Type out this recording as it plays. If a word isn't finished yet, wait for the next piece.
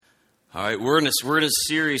All right, we're in a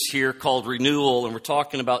series here called Renewal, and we're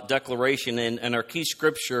talking about declaration, and our key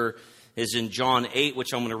scripture is in John 8,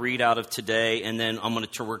 which I'm going to read out of today, and then we're going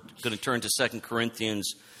to turn to 2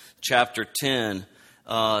 Corinthians chapter 10.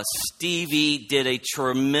 Stevie did a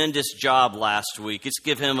tremendous job last week. Let's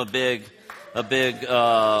give him a big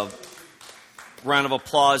round of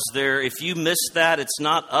applause there. If you missed that, it's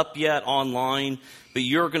not up yet online, but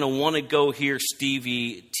you're going to want to go hear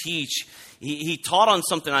Stevie teach. He taught on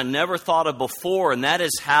something I never thought of before, and that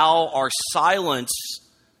is how our silence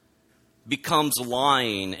becomes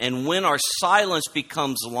lying, and when our silence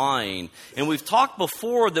becomes lying. And we've talked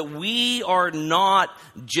before that we are not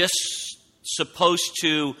just supposed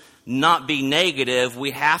to not be negative. We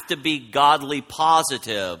have to be godly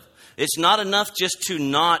positive. It's not enough just to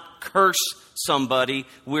not curse somebody.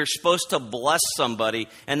 We're supposed to bless somebody.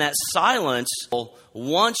 And that silence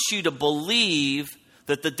wants you to believe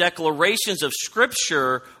that the declarations of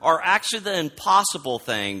Scripture are actually the impossible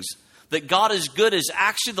things. That God is good is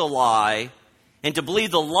actually the lie. And to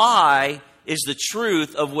believe the lie is the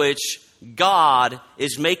truth, of which God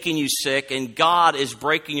is making you sick and God is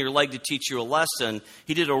breaking your leg to teach you a lesson.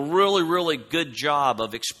 He did a really, really good job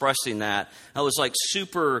of expressing that. I was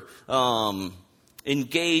super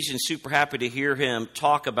engaged and super happy to hear him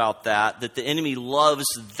talk about that the enemy loves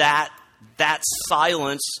that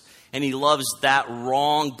silence, and he loves that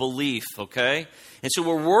wrong belief, okay? And so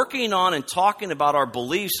we're working on and talking about our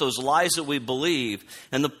beliefs, those lies that we believe.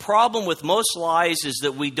 And the problem with most lies is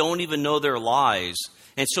that we don't even know they're lies.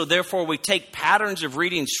 And so therefore we take patterns of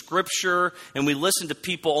reading Scripture and we listen to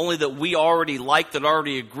people only that we already like, that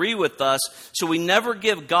already agree with us. So we never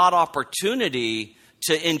give God opportunity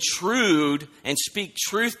to intrude and speak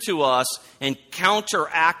truth to us and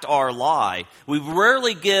counteract our lie. We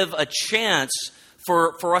rarely give a chance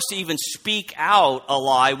for us to even speak out a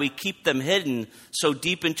lie. We keep them hidden so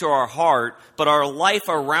deep into our heart, but our life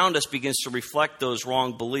around us begins to reflect those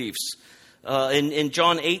wrong beliefs. In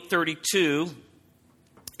John 8:32,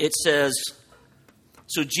 it says,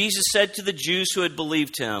 "So Jesus said to the Jews who had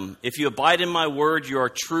believed him, 'If you abide in my word, you are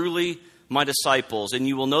truly my disciples, and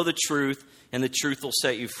you will know the truth, and the truth will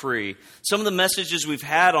set you free.'" Some of the messages we've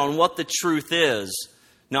had on what the truth is.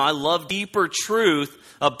 Now, I love deeper truth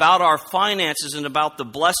about our finances and about the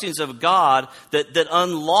blessings of God that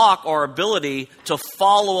unlock our ability to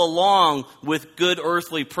follow along with good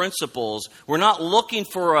earthly principles. We're not looking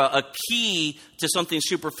for a key to something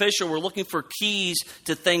superficial. We're looking for keys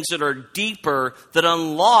to things that are deeper, that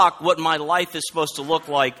unlock what my life is supposed to look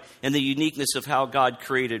like and the uniqueness of how God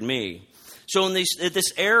created me. So in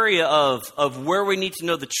this area of where we need to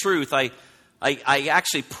know the truth, I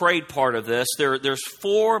actually prayed part of this. There's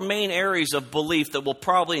four main areas of belief that will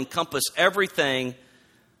probably encompass everything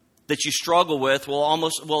that you struggle with,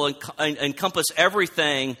 will encompass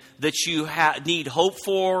everything that you need hope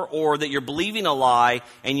for, or that you're believing a lie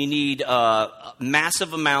and you need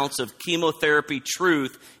massive amounts of chemotherapy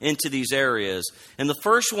truth into these areas. And the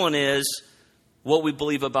first one is what we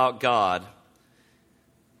believe about God.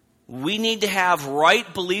 We need to have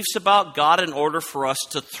right beliefs about God in order for us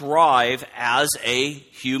to thrive as a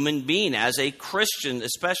human being, as a Christian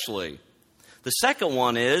especially. The second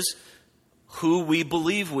one is who we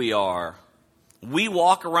believe we are. We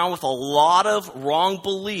walk around with a lot of wrong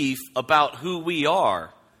belief about who we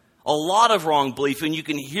are. A lot of wrong belief, and you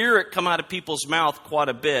can hear it come out of people's mouth quite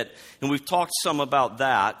a bit, and we've talked some about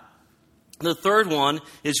that. The third one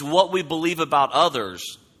is what we believe about others.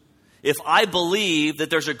 If I believe that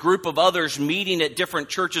there's a group of others meeting at different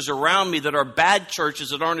churches around me that are bad churches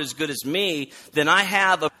that aren't as good as me, then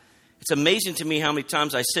it's amazing to me how many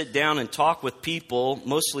times I sit down and talk with people,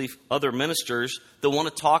 mostly other ministers, that want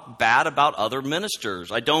to talk bad about other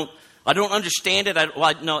ministers. I don't understand it.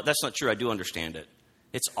 No, that's not true. I do understand it.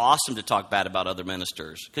 It's awesome to talk bad about other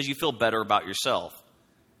ministers because you feel better about yourself.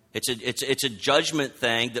 It's a judgment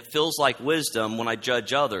thing that feels like wisdom when I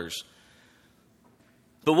judge others.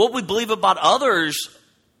 But what we believe about others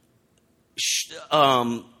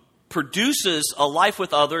produces a life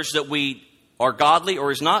with others that we are godly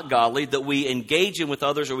or is not godly, that we engage in with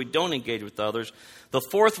others or we don't engage with others. The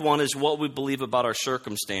fourth one is what we believe about our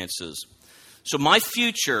circumstances. So my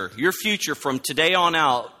future, your future from today on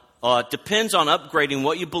out, depends on upgrading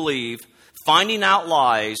what you believe, finding out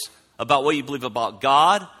lies about what you believe about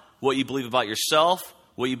God, what you believe about yourself,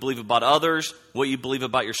 what you believe about others, what you believe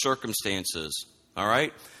about your circumstances. All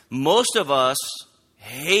right? Most of us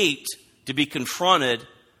hate to be confronted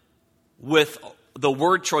with the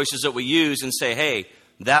word choices that we use and say, hey,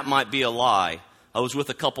 that might be a lie. I was with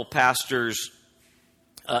a couple pastors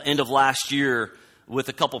end of last year with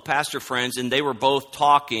a couple pastor friends, and they were both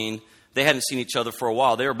talking They hadn't seen each other for a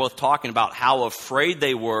while. They were both talking about how afraid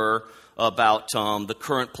they were about the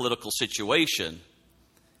current political situation.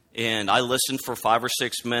 And I listened for 5 or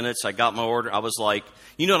 6 minutes. I got my order. I was like,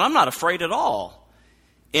 you know what? I'm not afraid at all.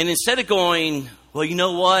 And instead of going, well, you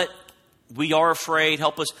know what? We are afraid.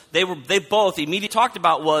 Help us. They both immediately talked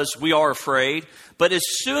about was we are afraid. But as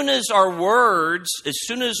soon as our words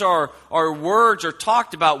are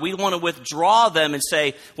talked about, we want to withdraw them and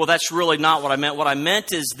say, well, that's really not what I meant. What I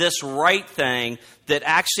meant is this right thing that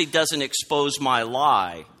actually doesn't expose my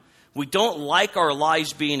lie. We don't like our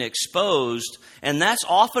lies being exposed, and that's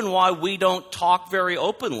often why we don't talk very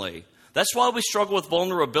openly. That's why we struggle with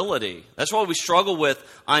vulnerability. That's why we struggle with,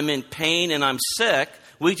 I'm in pain and I'm sick.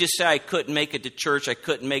 We just say, I couldn't make it to church. I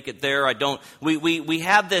couldn't make it there. We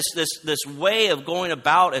have this way of going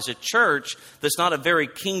about as a church that's not a very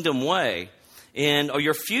kingdom way. And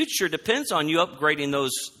your future depends on you upgrading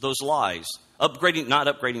those lies. Not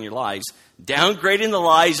upgrading your lies. Downgrading the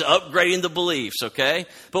lies, upgrading the beliefs, okay?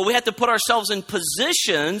 But we have to put ourselves in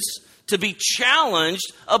positions to be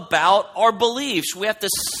challenged about our beliefs. We have to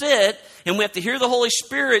sit and we have to hear the Holy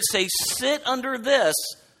Spirit say, sit under this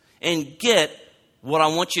and get what I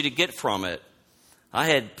want you to get from it. I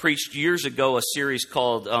had preached years ago a series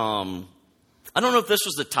called, I don't know if this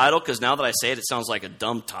was the title, because now that I say it, it sounds like a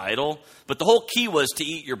dumb title. But the whole key was to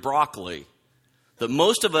eat your broccoli. That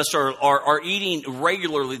most of us are eating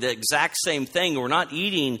regularly the exact same thing. We're not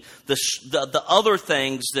eating the other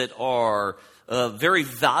things that are very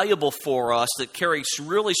valuable for us, that carry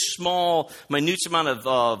really small, minute amount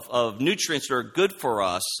of nutrients that are good for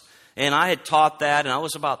us. And I had taught that, and I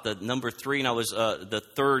was about the number 3, and I was the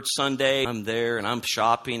third Sunday. I'm there, and I'm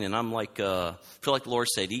shopping, and I'm like, I feel like the Lord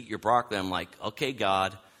said, eat your broccoli. I'm like, okay,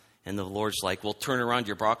 God. And the Lord's like, well, turn around,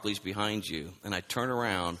 your broccoli's behind you. And I turn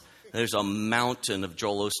around, and there's a mountain of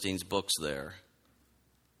Joel Osteen's books there.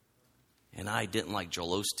 And I didn't like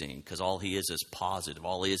Joel Osteen, because all he is positive.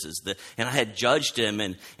 All he is the. And I had judged him,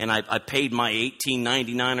 and I paid my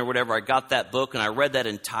 $18.99 or whatever. I got that book, and I read that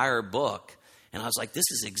entire book. And I was like, this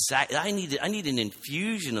is exactly, I need an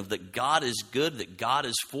infusion of that God is good, that God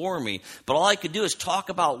is for me. But all I could do is talk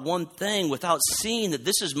about one thing without seeing that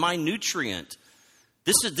this is my nutrient.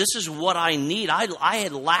 This is what I need. I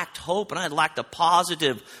had lacked hope, and I had lacked a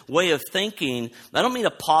positive way of thinking. I don't mean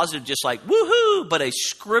a positive just like woohoo, but a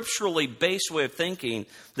scripturally based way of thinking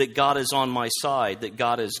that God is on my side, that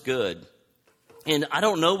God is good. And I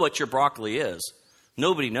don't know what your broccoli is.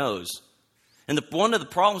 Nobody knows. And one of the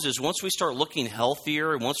problems is once we start looking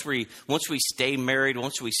healthier, and once we stay married,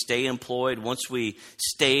 once we stay employed, once we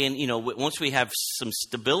stay in, once we have some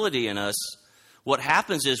stability in us, what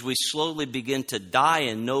happens is we slowly begin to die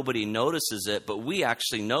and nobody notices it, but we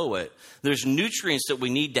actually know it. There's nutrients that we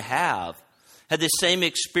need to have. Had the same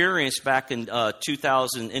experience back in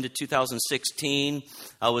 2016.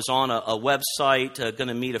 I was on a website, going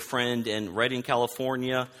to meet a friend in Redding,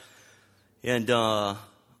 California, and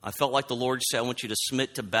I felt like the Lord said, I want you to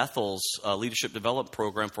submit to Bethel's leadership development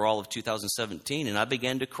program for all of 2017. And I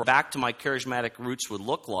began to back to my charismatic roots would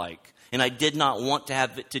look like. And I did not want to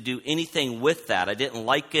have it to do anything with that. I didn't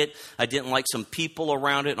like it. I didn't like some people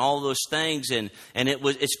around it and all those things. And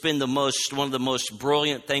it's been one of the most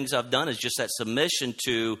brilliant things I've done is just that submission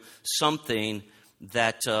to something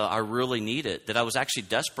that I really needed, that I was actually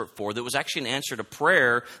desperate for, that was actually an answer to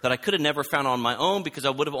prayer that I could have never found on my own because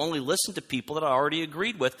I would have only listened to people that I already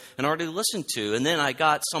agreed with and already listened to. And then I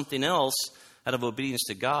got something else out of obedience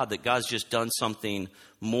to God, that God's just done something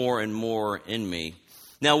more and more in me.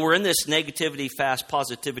 Now, we're in this negativity fast,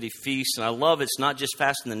 positivity feast, and I love it's not just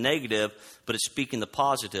fasting the negative, but it's speaking the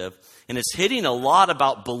positive. And it's hitting a lot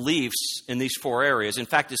about beliefs in these 4 areas. In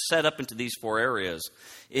fact, it's set up into these 4 areas.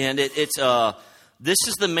 And this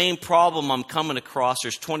is the main problem I'm coming across.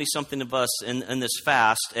 There's 20-something of us in this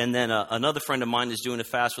fast, and then another friend of mine is doing a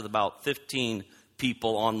fast with about 15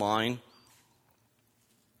 people online.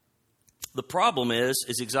 The problem is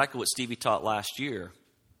exactly what Stevie taught last year.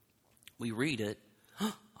 We read it.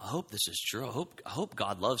 I hope this is true. I hope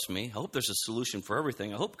God loves me. I hope there's a solution for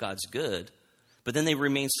everything. I hope God's good. But then they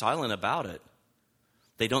remain silent about it.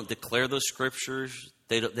 They don't declare those scriptures.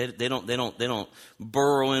 They don't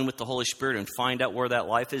burrow in with the Holy Spirit and find out where that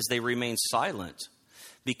life is. They remain silent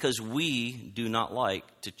because we do not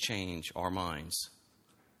like to change our minds.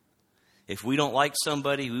 If we don't like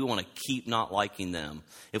somebody, we want to keep not liking them.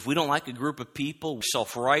 If we don't like a group of people, we're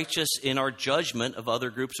self-righteous in our judgment of other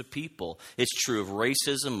groups of people. It's true of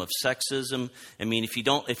racism, of sexism. I mean, if you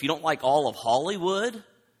don't like all of Hollywood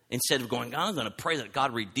instead of going, I'm going to pray that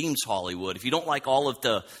God redeems Hollywood. If you don't like all of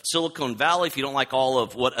the Silicon Valley, if you don't like all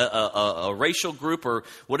of what a racial group or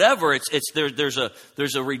whatever, there's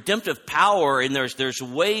a redemptive power, and there's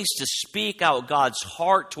ways to speak out God's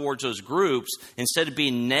heart towards those groups instead of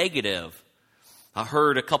being negative. I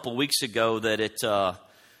heard a couple weeks ago that I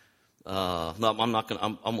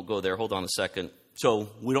won't go there. Hold on a second. So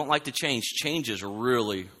we don't like to change. Change is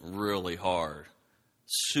really, really hard.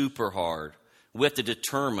 Super hard. We have to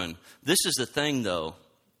determine. This is the thing, though.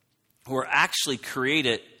 We're actually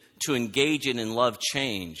created to engage in and love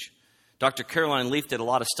change. Dr. Caroline Leaf did a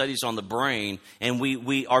lot of studies on the brain, and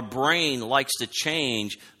our brain likes to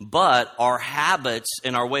change, but our habits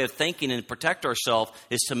and our way of thinking and protect ourselves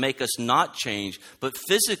is to make us not change. But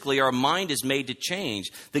physically, our mind is made to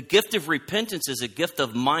change. The gift of repentance is a gift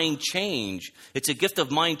of mind change. It's a gift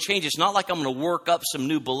of mind change. It's not like I'm going to work up some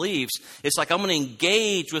new beliefs. It's like I'm going to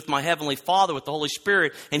engage with my Heavenly Father, with the Holy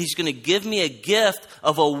Spirit, and He's going to give me a gift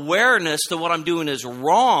of awareness that what I'm doing is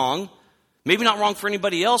wrong. Maybe not wrong for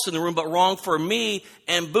anybody else in the room, but wrong for me.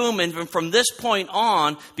 And boom, and from this point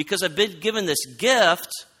on, because I've been given this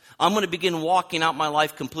gift, I'm going to begin walking out my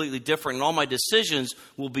life completely different. And all my decisions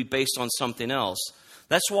will be based on something else.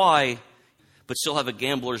 That's why, but still have a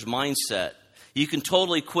gambler's mindset. You can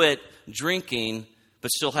totally quit drinking, but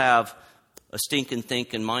still have a stinking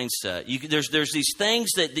thinking mindset. There's these things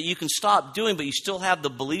that you can stop doing, but you still have the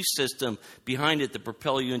belief system behind it to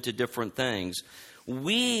propel you into different things.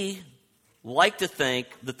 We like to think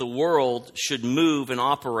that the world should move and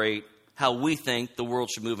operate how we think the world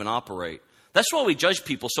should move and operate. That's why we judge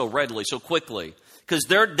people so readily, so quickly. Because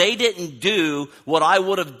they didn't do what I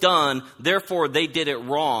would have done, therefore they did it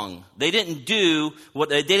wrong. They didn't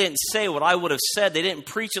say what I would have said. They didn't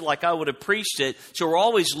preach it like I would have preached it. So we're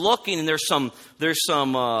always looking, and there's some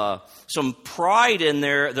pride in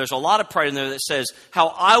there. There's a lot of pride in there that says how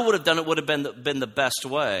I would have done it would have been the best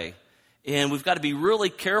way. And we've got to be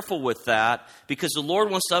really careful with that, because the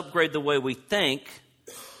Lord wants to upgrade the way we think,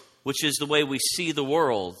 which is the way we see the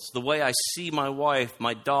world, the way I see my wife,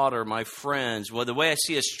 my daughter, my friends, the way I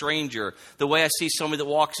see a stranger, the way I see somebody that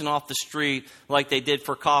walks in off the street like they did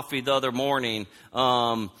for coffee the other morning,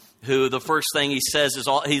 who the first thing he says is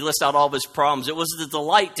he lists out all of his problems. It was a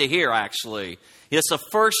delight to hear, actually. It's the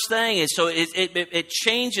first thing, and so it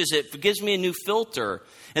changes it. It gives me a new filter.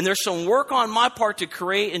 And there's some work on my part to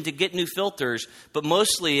create and to get new filters, but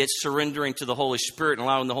mostly it's surrendering to the Holy Spirit and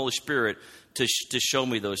allowing the Holy Spirit to show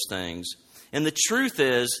me those things. And the truth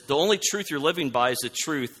is, the only truth you're living by is the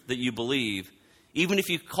truth that you believe. Even if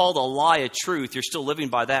you called a lie a truth, you're still living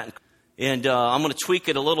by that. And I'm going to tweak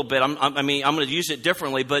it a little bit. I'm going to use it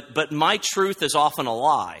differently, but my truth is often a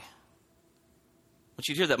lie. I want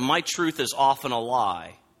you to hear that. My truth is often a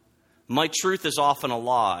lie. My truth is often a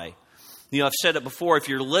lie. I've said it before, if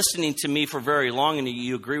you're listening to me for very long and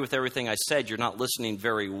you agree with everything I said, you're not listening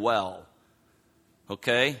very well.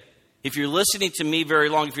 Okay? If you're listening to me very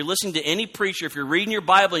long, if you're listening to any preacher, if you're reading your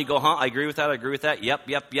Bible and you go, I agree with that, yep,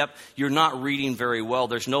 you're not reading very well.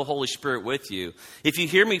 There's no Holy Spirit with you. If you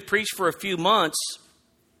hear me preach for a few months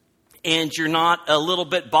and you're not a little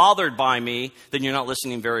bit bothered by me, then you're not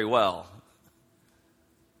listening very well.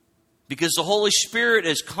 Because the Holy Spirit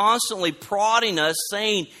is constantly prodding us,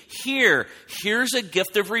 saying, here's a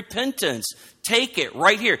gift of repentance. Take it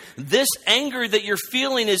right here. This anger that you're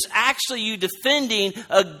feeling is actually you defending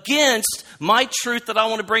against my truth that I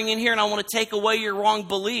want to bring in here, and I want to take away your wrong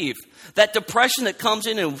belief. That depression that comes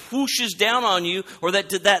in and whooshes down on you, or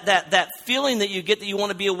that feeling that you get that you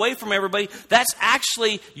want to be away from everybody, that's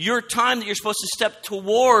actually your time that you're supposed to step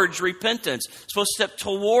towards repentance, supposed to step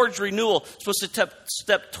towards renewal, supposed to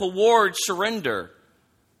step towards surrender.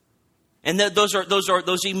 And that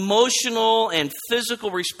those emotional and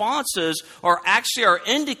physical responses are actually our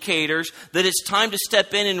indicators that it's time to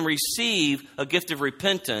step in and receive a gift of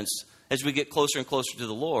repentance as we get closer and closer to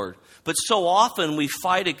the Lord. But so often we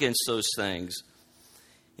fight against those things.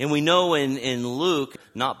 And we know in Luke,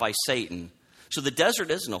 not by Satan. So the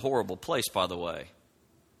desert isn't a horrible place, by the way.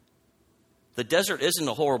 The desert isn't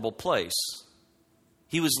a horrible place.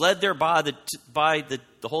 He was led there by the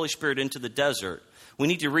Holy Spirit into the desert. We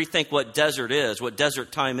need to rethink what desert is, what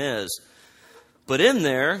desert time is. But in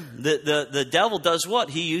there, the devil does what?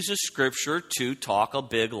 He uses Scripture to talk a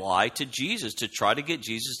big lie to Jesus, to try to get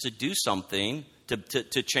Jesus to do something, to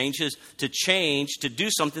do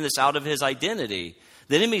something that's out of his identity.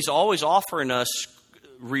 The enemy's always offering us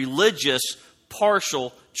religious,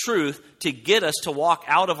 partial truth to get us to walk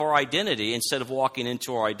out of our identity instead of walking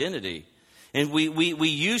into our identity. And we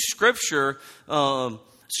use Scripture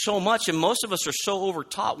so much, and most of us are so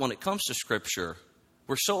overtaught when it comes to Scripture.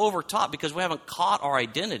 We're so overtaught because we haven't caught our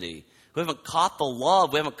identity. We haven't caught the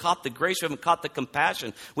love. We haven't caught the grace. We haven't caught the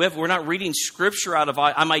compassion. We're not reading Scripture out of,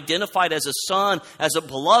 I'm identified as a son, as a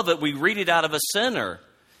beloved. We read it out of a sinner.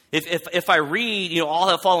 If I read, all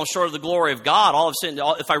have fallen short of the glory of God, all have sinned.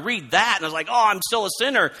 If I read that and I was like, I'm still a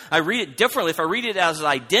sinner, I read it differently. If I read it as an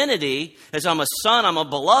identity, as I'm a son, I'm a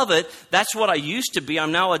beloved, that's what I used to be.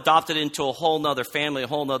 I'm now adopted into a whole nother family, a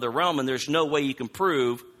whole nother realm, and there's no way you can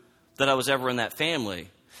prove that I was ever in that family.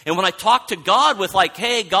 And when I talk to God with like,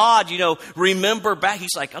 hey, God, remember back,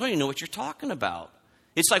 he's like, I don't even know what you're talking about.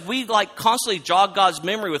 It's like we constantly jog God's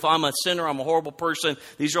memory with, I'm a sinner, I'm a horrible person,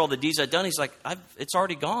 these are all the deeds I've done. He's like, it's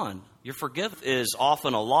already gone. Your forgiveness is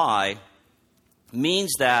often a lie.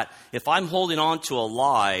 Means that if I'm holding on to a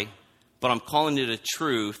lie, but I'm calling it a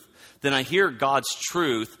truth, then I hear God's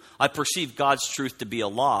truth, I perceive God's truth to be a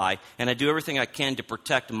lie, and I do everything I can to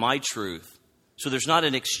protect my truth. So there's not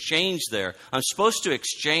an exchange there. I'm supposed to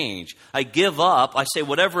exchange. I give up. I say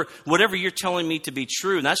whatever you're telling me to be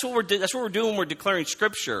true. And that's what we're doing when we're declaring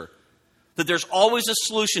Scripture. That there's always a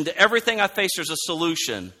solution to everything I face. There's a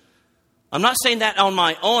solution. I'm not saying that on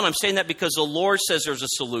my own. I'm saying that because the Lord says there's a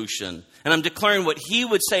solution. And I'm declaring what He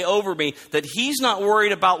would say over me, that He's not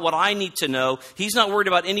worried about what I need to know. He's not worried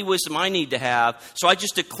about any wisdom I need to have. So I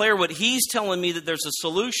just declare what He's telling me, that there's a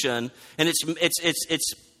solution. And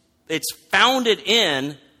it's founded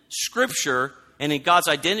in Scripture and in God's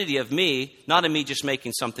identity of me, not in me just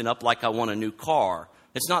making something up like I want a new car.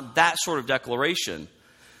 It's not that sort of declaration.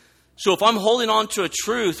 So if I'm holding on to a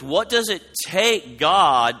truth, what does it take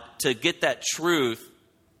God to get that truth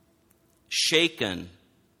shaken?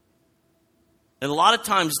 And a lot of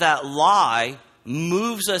times that lie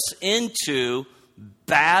moves us into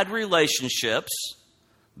bad relationships,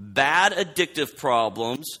 bad addictive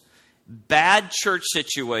problems, bad church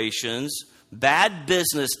situations, bad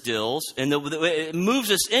business deals, and it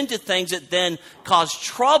moves us into things that then cause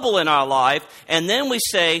trouble in our life, and then we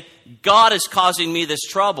say, God is causing me this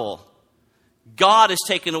trouble. God is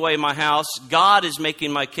taking away my house. God is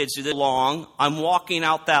making my kids do this long. I'm walking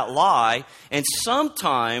out that lie, and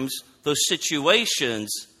sometimes those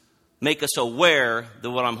situations make us aware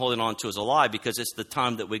that what I'm holding on to is a lie, because it's the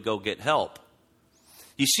time that we go get help.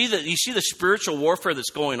 You see the spiritual warfare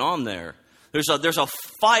that's going on there. There's a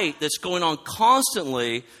fight that's going on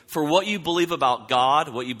constantly for what you believe about God,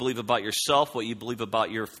 what you believe about yourself, what you believe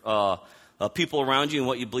about your people around you, and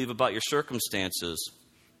what you believe about your circumstances.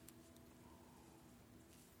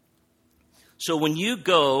 So when you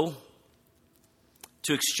go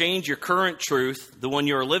to exchange your current truth, the one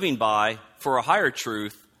you're living by, for a higher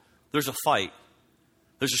truth, there's a fight.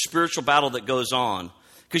 There's a spiritual battle that goes on.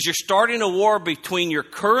 Because you're starting a war between your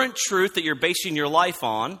current truth that you're basing your life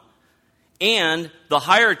on and the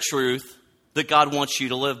higher truth that God wants you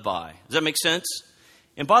to live by. Does that make sense?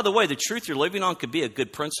 And by the way, the truth you're living on could be a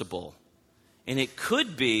good principle. And it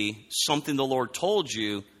could be something the Lord told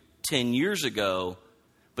you 10 years ago,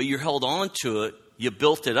 but you held on to it, you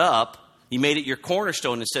built it up, you made it your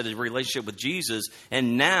cornerstone instead of a relationship with Jesus,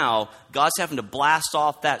 and now God's having to blast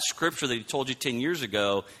off that Scripture that He told you 10 years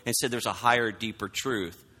ago and said there's a higher, deeper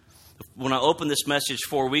truth. When I opened this message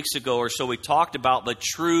 4 weeks ago or so, we talked about the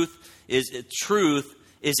truth is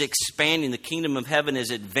expanding. The kingdom of heaven is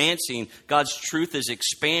advancing. God's truth is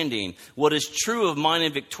expanding. What is true of mine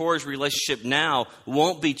and Victoria's relationship now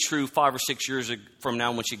won't be true 5 or 6 years from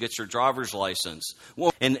now when she gets her driver's license.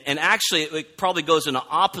 And actually, it probably goes in the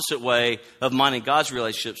opposite way of mine and God's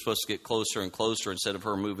relationship. It's supposed to get closer and closer instead of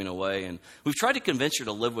her moving away. And we've tried to convince her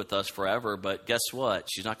to live with us forever, but guess what?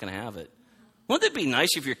 She's not going to have it. Wouldn't it be nice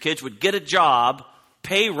if your kids would get a job,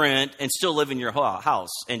 pay rent, and still live in your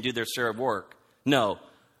house and do their share of work? No.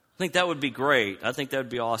 I think that would be great. I think that would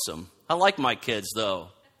be awesome. I like my kids, though.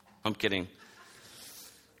 I'm kidding.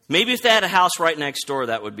 Maybe if they had a house right next door,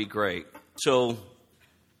 that would be great. So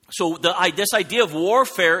this idea of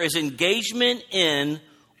warfare is engagement in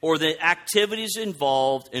or the activities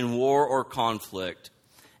involved in war or conflict.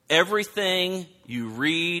 Everything you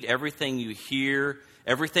read, everything you hear,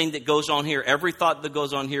 everything that goes on here, every thought that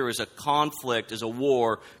goes on here is a conflict, is a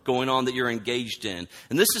war going on that you're engaged in.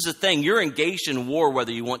 And this is the thing, you're engaged in war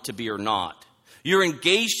whether you want to be or not. You're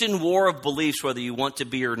engaged in war of beliefs whether you want to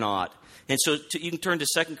be or not. And so you can turn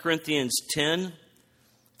to 2 Corinthians 10,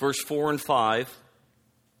 verse 4 and 5.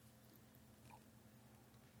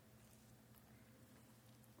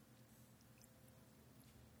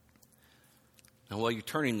 Now while you're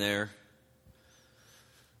turning there,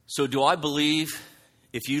 so do I believe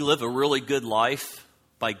if you live a really good life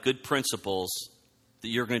by good principles, that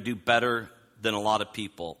you're going to do better than a lot of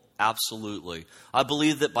people? Absolutely. I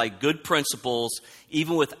believe that by good principles,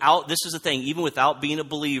 even without being a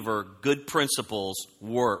believer, good principles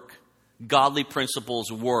work. Godly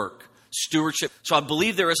principles work. Stewardship. So I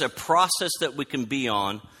believe there is a process that we can be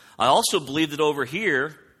on. I also believe that over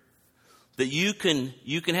here, that you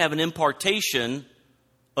can have an impartation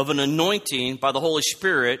of an anointing by the Holy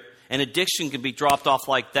Spirit, and addiction can be dropped off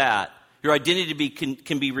like that. Your identity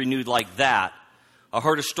can be renewed like that. I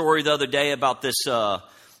heard a story the other day about this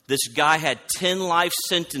guy had 10 life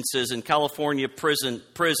sentences in California prison,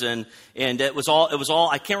 and it was all.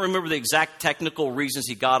 I can't remember the exact technical reasons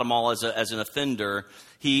he got them all as an offender.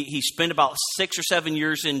 He spent about 6 or 7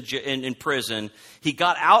 years in prison. He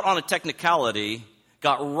got out on a technicality,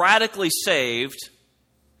 got radically saved,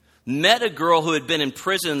 met a girl who had been in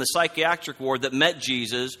prison in the psychiatric ward that met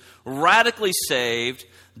Jesus, radically saved.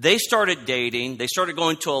 They started dating. They started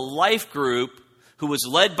going to a life group who was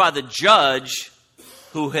led by the judge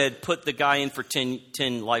who had put the guy in for 10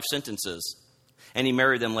 life sentences. And he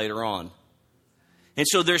married them later on. And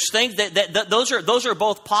so there's things that those are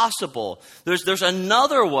both possible. There's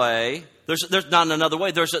another way. There's not another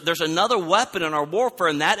way. There's another weapon in our warfare,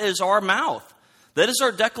 and that is our mouth. That is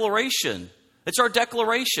our declaration. It's our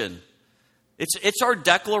declaration. It's our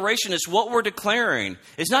declaration. It's what we're declaring.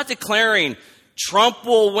 It's not declaring Trump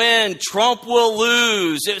will win, Trump will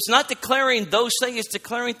lose. It's not declaring those things. It's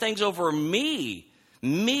declaring things over me,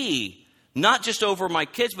 not just over my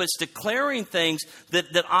kids, but it's declaring things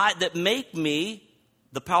that make me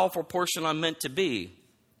the powerful person I'm meant to be.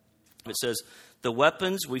 It says, the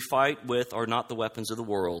weapons we fight with are not the weapons of the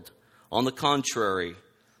world. On the contrary,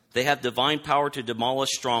 they have divine power to demolish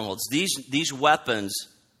strongholds. These weapons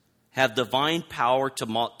have divine power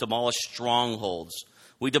to demolish strongholds.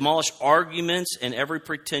 We demolish arguments and every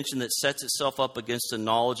pretension that sets itself up against the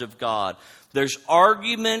knowledge of God. There's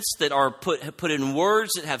arguments that are put in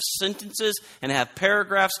words that have sentences and have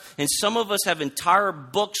paragraphs. And some of us have entire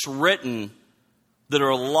books written that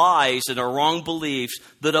are lies and are wrong beliefs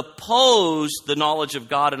that oppose the knowledge of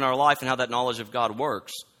God in our life and how that knowledge of God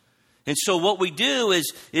works. And so what we do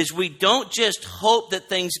is we don't just hope that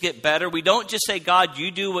things get better. We don't just say, God, you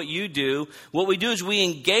do what you do. What we do is we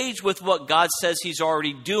engage with what God says He's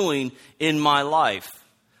already doing in my life.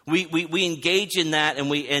 We engage in that,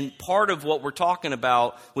 and part of what we're talking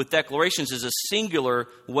about with declarations is a singular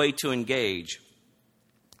way to engage.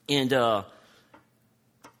 And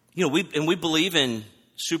we believe in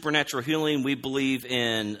supernatural healing. We believe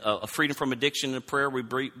in a freedom from addiction and prayer. We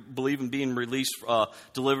believe in being released,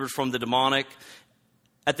 delivered from the demonic.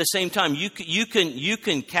 At the same time, you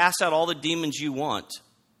can cast out all the demons you want,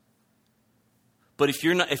 but if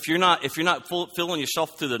you're not filling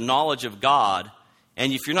yourself through the knowledge of God,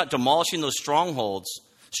 and if you're not demolishing those strongholds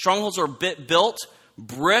are built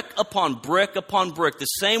brick upon brick upon brick, the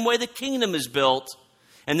same way the kingdom is built,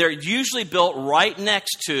 and they're usually built right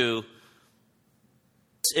next to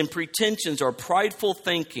and pretensions or prideful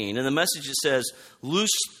thinking. In the message it says,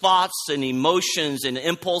 loose thoughts and emotions and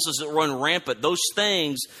impulses that run rampant, those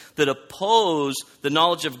things that oppose the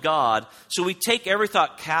knowledge of God. So we take every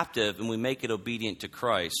thought captive and we make it obedient to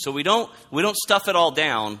Christ. So we don't stuff it all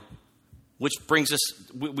down, which brings us,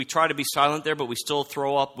 we try to be silent there, but we still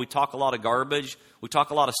throw up, we talk a lot of garbage. We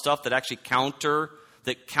talk a lot of stuff that actually counter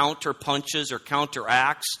punches or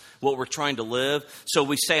counteracts what we're trying to live. So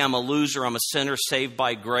we say, I'm a loser, I'm a sinner saved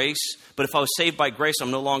by grace. But if I was saved by grace, I'm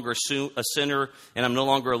no longer a sinner, and I'm no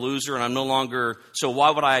longer a loser, and I'm no longer... So why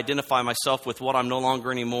would I identify myself with what I'm no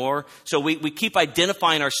longer anymore? So we keep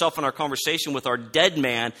identifying ourselves in our conversation with our dead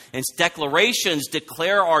man, and declarations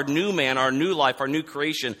declare our new man, our new life, our new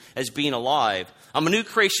creation as being alive. I'm a new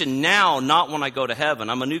creation now, not when I go to heaven.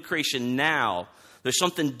 I'm a new creation now. There's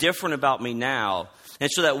something different about me now. And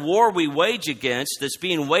so that war we wage against, that's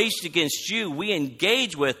being waged against you, we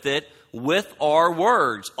engage with it with our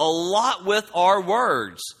words. A lot with our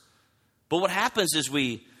words. But what happens is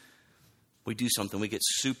we do something, we get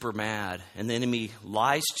super mad, and the enemy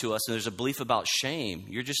lies to us, and there's a belief about shame.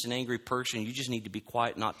 You're just an angry person. You just need to be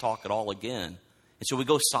quiet and not talk at all again. And so we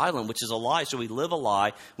go silent, which is a lie. So we live a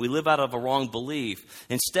lie. We live out of a wrong belief.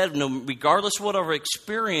 Instead, regardless of what our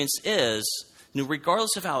experience is,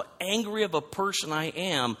 regardless of how angry of a person I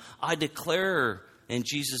am, I declare in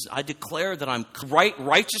Jesus, I declare that I'm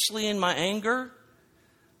righteously in my anger.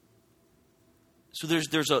 So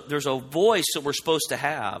there's a voice that we're supposed to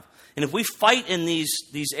have. And if we fight in these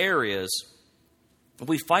areas, and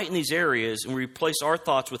we replace our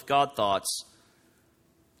thoughts with God thoughts,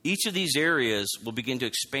 each of these areas will begin to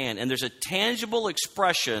expand. And there's a tangible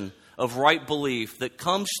expression of right belief that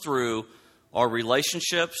comes through our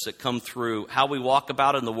relationships, that come through how we walk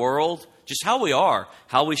about in the world, just how we are,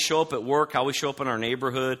 how we show up at work, how we show up in our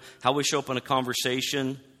neighborhood, how we show up in a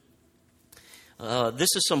conversation. This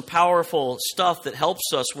is some powerful stuff that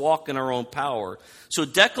helps us walk in our own power. So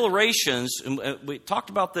declarations, and we talked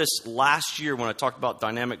about this last year when I talked about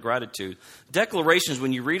dynamic gratitude. Declarations,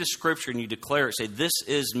 when you read a scripture and you declare it, say, this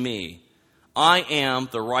is me. I am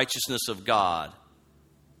the righteousness of God.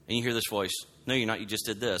 And you hear this voice, no, you're not, you just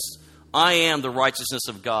did this. I am the righteousness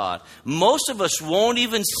of God. Most of us won't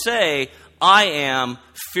even say, I am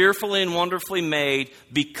fearfully and wonderfully made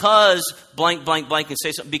because blank, blank, blank, and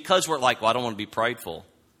say something because we're like, well, I don't want to be prideful.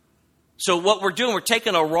 So what we're doing, we're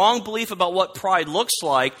taking a wrong belief about what pride looks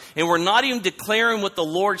like, and we're not even declaring what the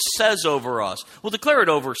Lord says over us. We'll declare it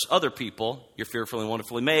over other people. You're fearfully and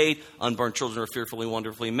wonderfully made. Unborn children are fearfully and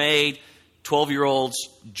wonderfully made. 12-year-olds,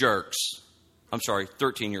 jerks.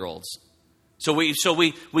 13-year-olds. So we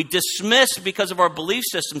dismiss because of our belief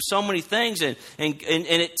system so many things, and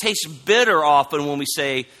it tastes bitter often when we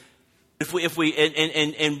say,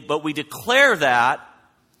 but we declare that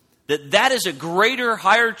is a greater,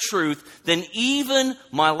 higher truth than even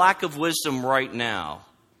my lack of wisdom right now.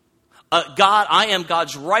 God, I am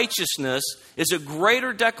God's righteousness is a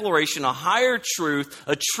greater declaration, a higher truth,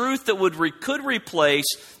 a truth that could replace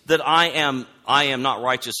that I am not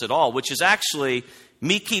righteous at all, which is actually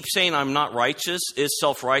me keep saying I'm not righteous is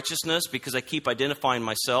self-righteousness because I keep identifying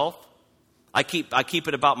myself. I keep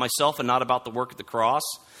it about myself and not about the work of the cross.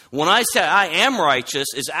 When I say I am righteous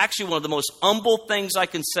is actually one of the most humble things I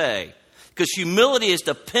can say, because humility is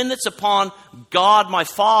dependence upon God, my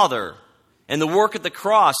Father, and the work at the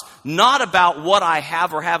cross, not about what I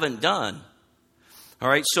have or haven't done. All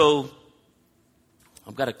right, so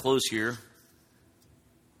I've got to close here.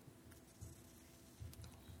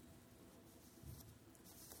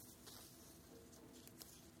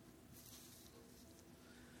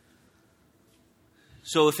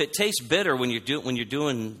 So if it tastes bitter when you're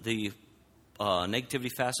doing the negativity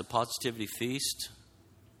fast, the positivity feast,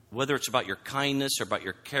 whether it's about your kindness or about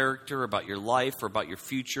your character or about your life or about your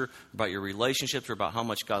future, about your relationships or about how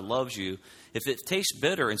much God loves you, if it tastes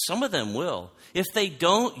bitter, and some of them will, if they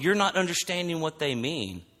don't, you're not understanding what they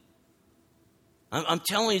mean. I'm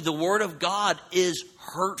telling you, the Word of God is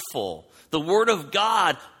hurtful. The Word of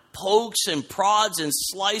God pokes and prods and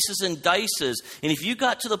slices and dices. And if you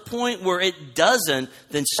got to the point where it doesn't,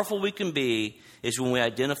 then sorrowful we can be is when we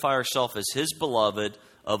identify ourselves as His beloved,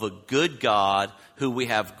 of a good God, who we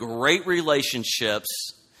have great relationships,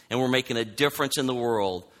 and we're making a difference in the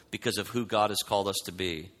world because of who God has called us to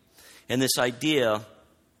be. And this idea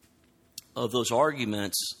of those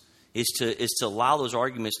arguments is to allow those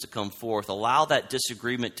arguments to come forth, allow that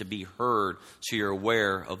disagreement to be heard so you're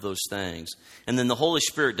aware of those things. And then the Holy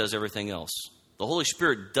Spirit does everything else. The Holy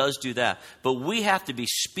Spirit does do that. But we have to be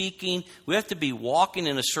speaking, we have to be walking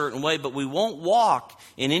in a certain way, but we won't walk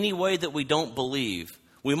in any way that we don't believe.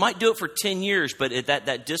 We might do it for 10 years, but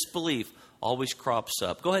that disbelief always crops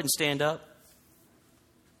up. Go ahead and stand up.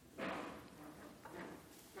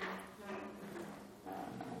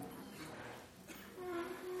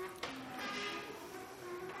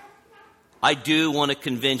 I do want to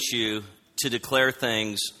convince you to declare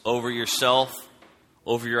things over yourself,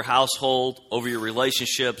 over your household, over your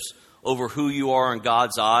relationships, over who you are in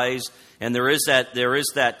God's eyes. And there is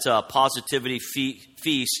that positivity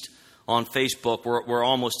feast on Facebook. We're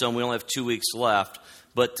almost done. We only have 2 weeks left.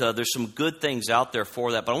 But there's some good things out there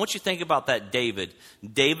for that. But I want you to think about that David.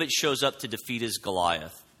 David shows up to defeat his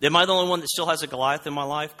Goliath. Am I the only one that still has a Goliath in my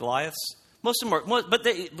life? Goliaths? Most of them are, but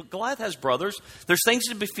Goliath has brothers. There's things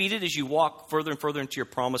to be defeated as you walk further and further into your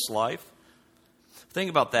promised life. Think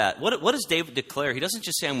about that. What does David declare? He doesn't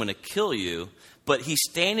just say, I'm going to kill you, but he's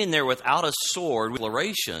standing there without a sword with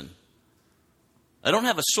declaration. I don't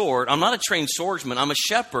have a sword. I'm not a trained swordsman. I'm a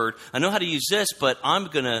shepherd. I know how to use this, but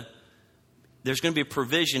there's going to be a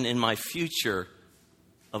provision in my future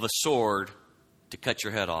of a sword to cut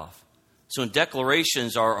your head off. So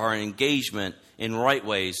declarations are an engagement in right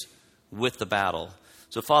ways with the battle.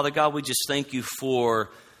 So Father God, we just thank you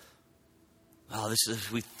for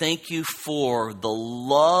we thank you for the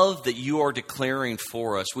love that you are declaring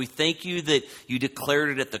for us. We thank you that you declared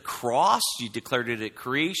it at the cross, you declared it at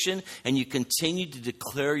creation, and you continue to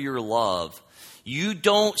declare your love. You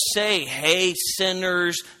don't say, hey,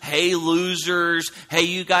 sinners, hey, losers, hey,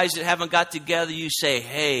 you guys that haven't got together. You say,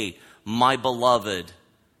 hey, my beloved,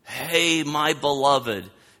 hey, my beloved,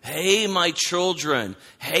 hey, my children,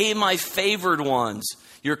 hey, my favored ones.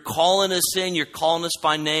 You're calling us in, you're calling us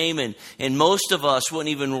by name, and most of us wouldn't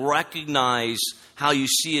even recognize how you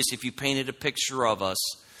see us if you painted a picture of us.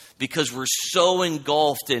 because we're so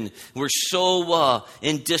engulfed and we're so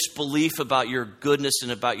in disbelief about your goodness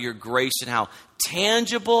and about your grace and how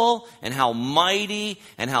tangible and how mighty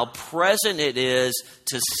and how present it is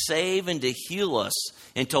to save and to heal us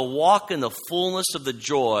and to walk in the fullness of the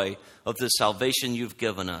joy of the salvation you've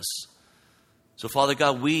given us. So, Father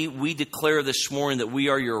God, we declare this morning that we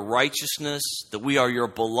are your righteousness, that we are your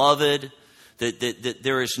beloved, that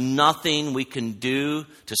there is nothing we can do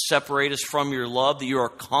to separate us from your love, that you are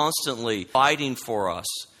constantly fighting for us.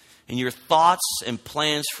 And your thoughts and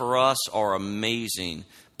plans for us are amazing,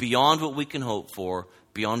 beyond what we can hope for,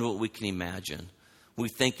 beyond what we can imagine. We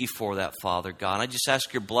thank you for that, Father God. I just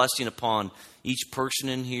ask your blessing upon each person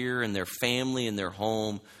in here and their family and their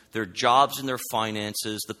home, their jobs and their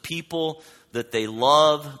finances, the people that they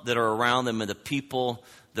love that are around them, and the people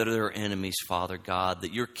that are their enemies, Father God,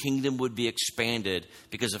 that your kingdom would be expanded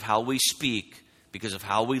because of how we speak, because of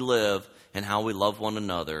how we live, and how we love one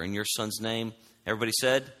another. In your Son's name, everybody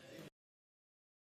said...